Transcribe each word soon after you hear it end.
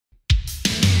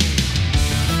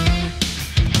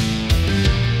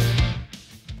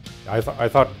I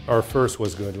thought our first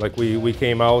was good. Like we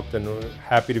came out and we're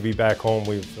happy to be back home.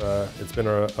 It's been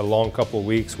a long couple of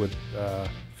weeks with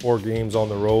 4 games on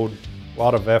the road, a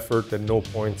lot of effort and no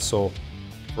points. So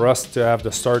for us to have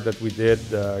the start that we did,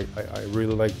 I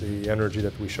really like the energy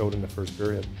that we showed in the first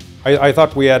period. I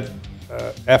thought we had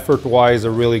effort-wise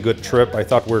a really good trip. I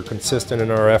thought we were consistent in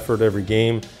our effort every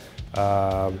game.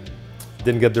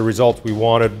 Didn't get the results we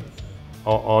wanted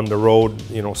on the road,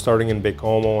 you know, starting in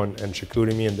Baie-Comeau and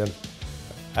Chicoutimi, and then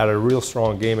had a real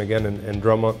strong game again in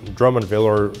Drummondville,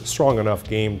 or strong enough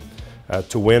game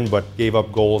to win, but gave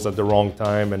up goals at the wrong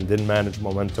time and didn't manage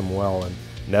momentum well. And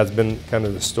that's been kind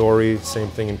of the story. Same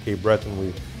thing in Cape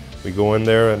Breton. We go in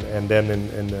there and then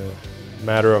in a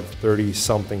matter of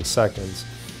 30-something seconds,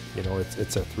 you know,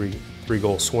 it's a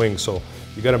three-goal swing. So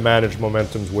you got to manage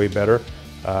momentums way better.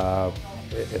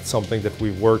 It's something that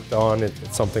we've worked on.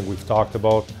 It's something we've talked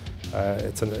about.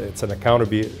 It's an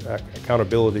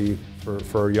accountability for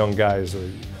our young guys.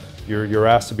 You're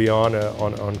asked to be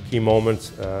on key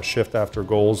moments. Shift after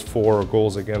goals, for or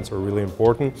goals against are really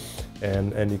important,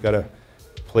 and you got to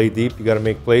play deep. You got to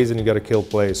make plays, and you got to kill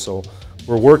plays. So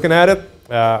we're working at it.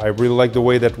 I really like the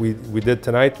way that we did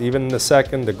tonight. Even in the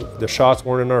second, the shots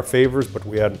weren't in our favors, but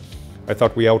I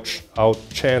thought we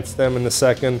outchanced them in the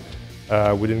second.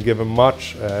 We didn't give them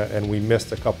much, and we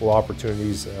missed a couple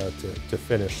opportunities to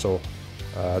finish. So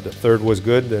the third was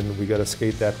good, and we got to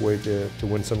skate that way to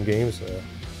win some games.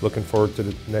 Looking forward to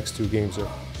the next 2 games.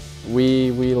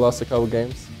 We lost a couple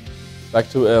games, back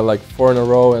to like 4 in a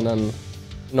row, and then,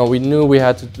 you know, we knew we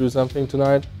had to do something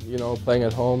tonight. You know, playing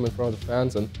at home in front of the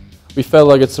fans, and we felt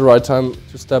like it's the right time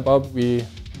to step up. We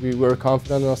were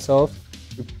confident in ourselves.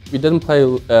 We didn't play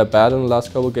bad in the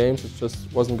last couple games. It just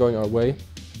wasn't going our way.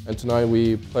 And tonight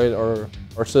we played our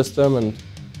system, and,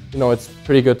 you know, it's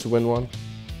pretty good to win one.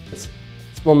 It's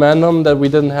momentum that we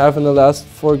didn't have in the last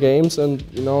 4 games, and,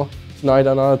 you know, tonight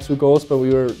another 2 goals, but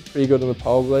we were pretty good in the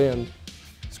power play and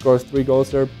scored 3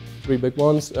 goals there, 3 big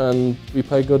ones, and we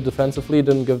played good defensively,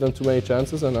 didn't give them too many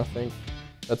chances, and I think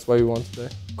that's why we won today.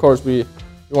 Of course, we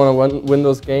want to win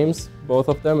those games, both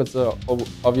of them. It's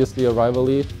obviously a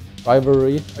rivalry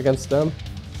against them.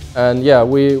 And yeah,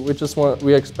 we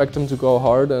expect them to go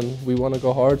hard, and we want to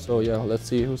go hard. So yeah, let's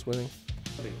see who's winning.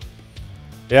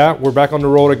 Yeah, we're back on the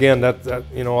road again. That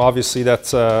you know, obviously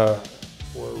that's we're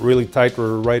really tight.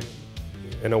 We're right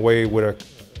in a way with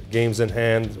games in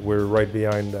hand. We're right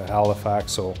behind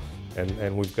Halifax. So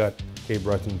and we've got Cape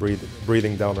Breton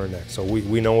breathing down our neck. So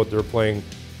we know what they're playing.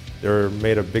 They're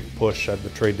made a big push at the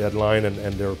trade deadline,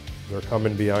 and they're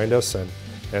coming behind us, and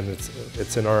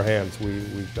it's in our hands.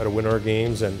 We've got to win our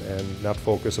games and not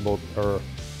focus about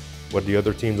what the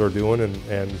other teams are doing,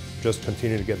 and just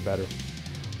continue to get better.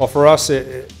 Well, for us,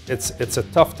 it's a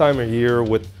tough time of year,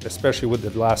 especially with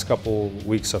the last couple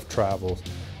weeks of travel.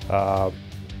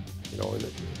 You know,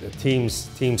 the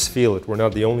teams feel it. We're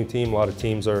not the only team. A lot of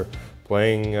teams are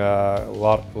playing a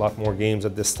lot more games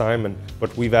at this time,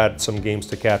 but we've had some games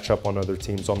to catch up on other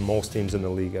teams, on most teams in the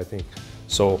league, I think.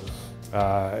 So.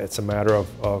 It's a matter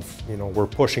of you know, we're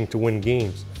pushing to win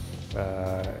games,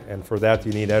 and for that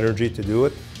you need energy to do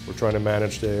it. We're trying to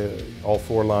manage all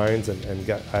 4 lines and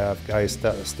have guys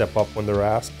step up when they're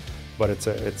asked. But it's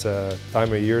a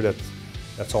time of year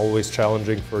that's always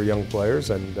challenging for young players,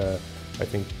 and I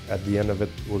think at the end of it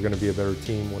we're going to be a better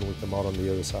team when we come out on the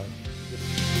other side.